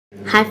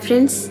Hi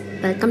friends,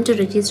 welcome to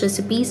Reggie's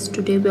Recipes.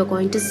 Today we are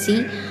going to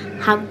see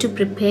how to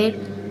prepare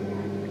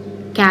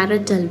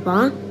carrot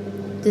halwa.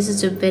 This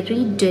is a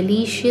very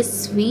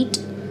delicious sweet.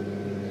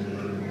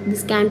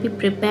 This can be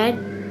prepared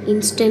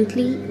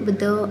instantly with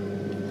the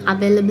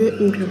available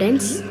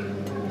ingredients.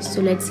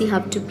 So let's see how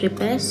to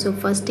prepare. So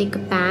first take a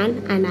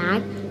pan and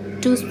add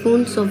 2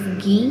 spoons of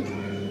ghee.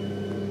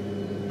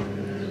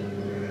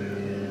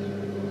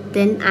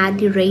 Then add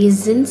the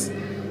raisins,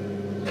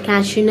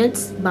 cashew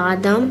nuts,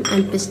 badam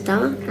and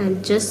pista,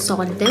 and just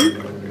salt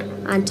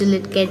them until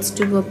it gets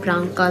to a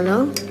brown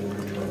color.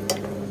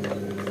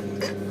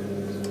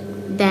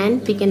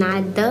 Then we can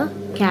add the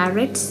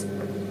carrots.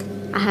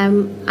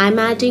 I'm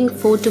adding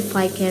 4 to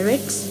 5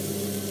 carrots.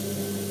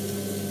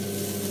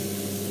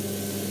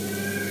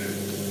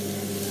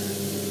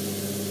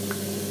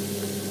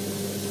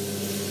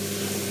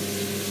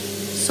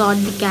 Salt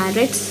the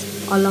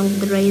carrots along with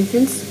the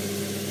raisins.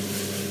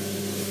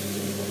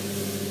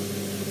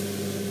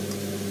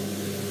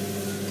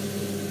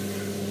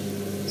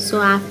 So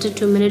after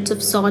 2 minutes of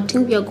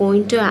sauteing, we are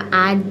going to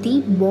add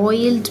the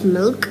boiled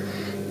milk.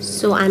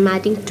 So I'm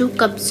adding 2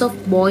 cups of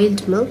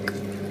boiled milk.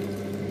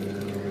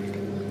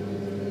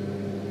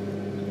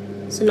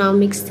 So now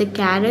mix the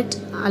carrot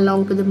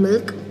along with the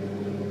milk.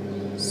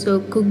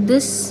 So cook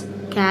this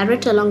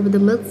carrot along with the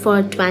milk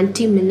for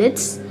 20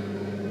 minutes.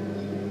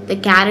 The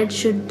carrot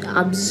should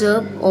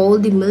absorb all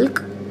the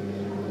milk.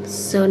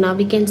 So now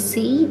we can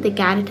see the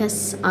carrot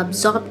has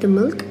absorbed the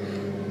milk.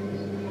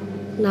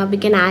 Now we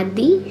can add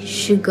the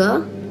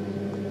sugar.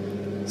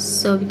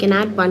 So we can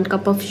add 1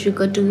 cup of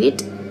sugar to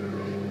it.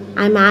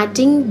 I'm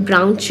adding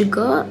brown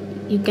sugar.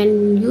 You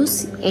can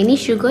use any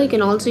sugar. You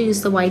can also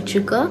use the white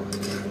sugar.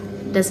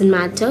 Doesn't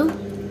matter.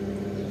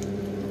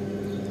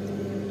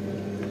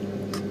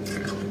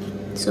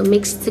 So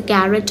mix the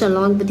carrot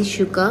along with the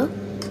sugar.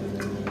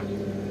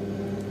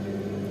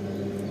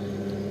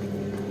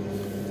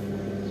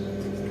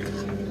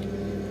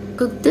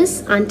 Cook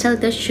this until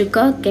the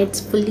sugar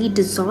gets fully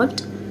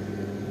dissolved.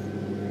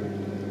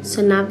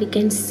 So now we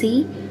can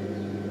see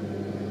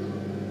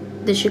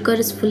the sugar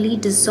is fully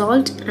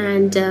dissolved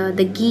and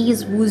the ghee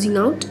is oozing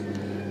out.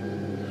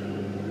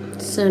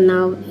 So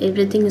now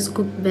everything is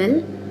cooked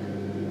well.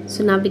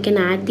 So now we can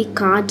add the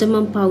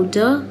cardamom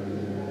powder,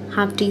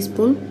 half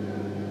teaspoon,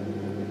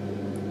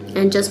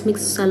 and just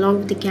mix along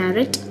with the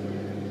carrot.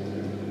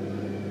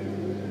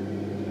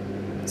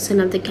 So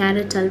now the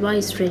carrot halwa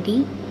is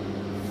ready.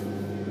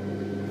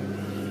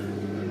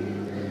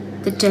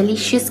 The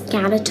delicious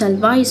carrot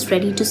halwa is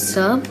ready to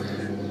serve.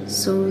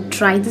 So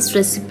try this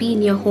recipe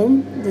in your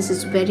home. This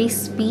is very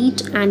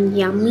sweet and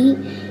yummy.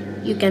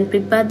 You can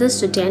prepare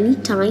this at any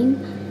time.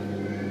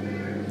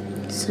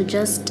 So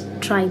just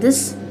try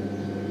this.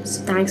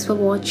 So thanks for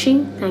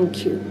watching.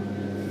 Thank you.